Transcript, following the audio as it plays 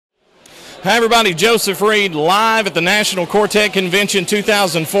Hi, everybody. Joseph Reed live at the National Quartet Convention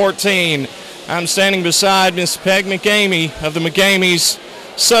 2014. I'm standing beside Miss Peg McKamey of the McKameys.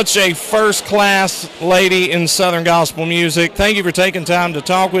 Such a first-class lady in Southern gospel music. Thank you for taking time to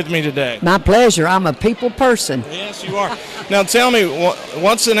talk with me today. My pleasure. I'm a people person. Yes, you are. Now, tell me,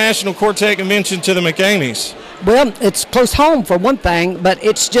 what's the National Quartet Convention to the McKameys? Well, it's close home for one thing, but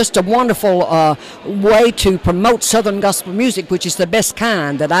it's just a wonderful way to promote Southern gospel music, which is the best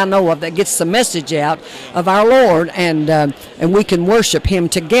kind that I know of that gets the message out of our Lord, and we can worship Him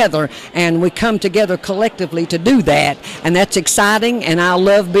together, and we come together collectively to do that, and that's exciting, and I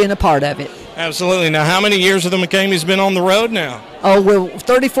love being a part of it. Absolutely. Now, how many years have the McKameys been on the road now? Oh, we're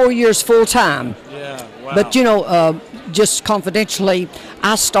 34 years full time. Yeah, wow. But, you know, just confidentially,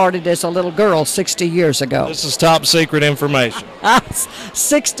 I started as a little girl 60 years ago. This is top secret information.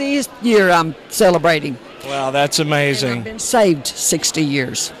 60th year I'm celebrating. Wow, that's amazing. And I've been saved 60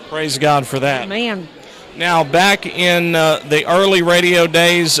 years. Praise God for that. Amen. Now, back in the early radio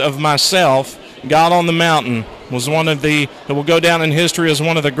days of myself, God on the Mountain was one of it will go down in history as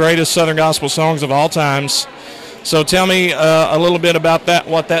one of the greatest Southern gospel songs of all times. So tell me a little bit about that,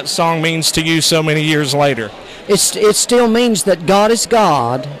 what that song means to you so many years later. It still means that God is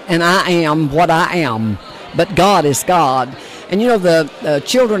God, and I am what I am, but God is God. And you know, the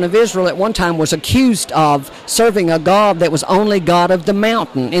children of Israel at one time was accused of serving a God that was only God of the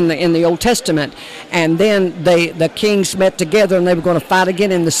mountain in the Old Testament. And then the kings met together, and they were going to fight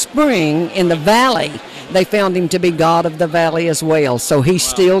again in the spring in the valley. They found Him to be God of the valley as well, so He's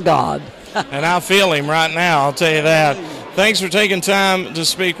still God. And I feel Him right now, I'll tell you that. Thanks for taking time to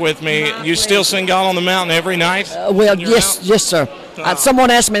speak with me. You still sing God on the Mountain every night? Well, yes, sir.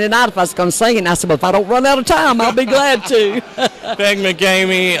 Someone asked me tonight if I was going to sing it, and I said, well, if I don't run out of time, I'll be glad to. Peg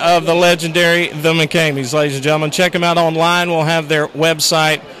McKamey of the legendary The McKameys, ladies and gentlemen. Check them out online. We'll have their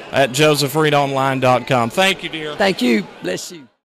website at josephreedonline.com. Thank you, dear. Thank you. Bless you.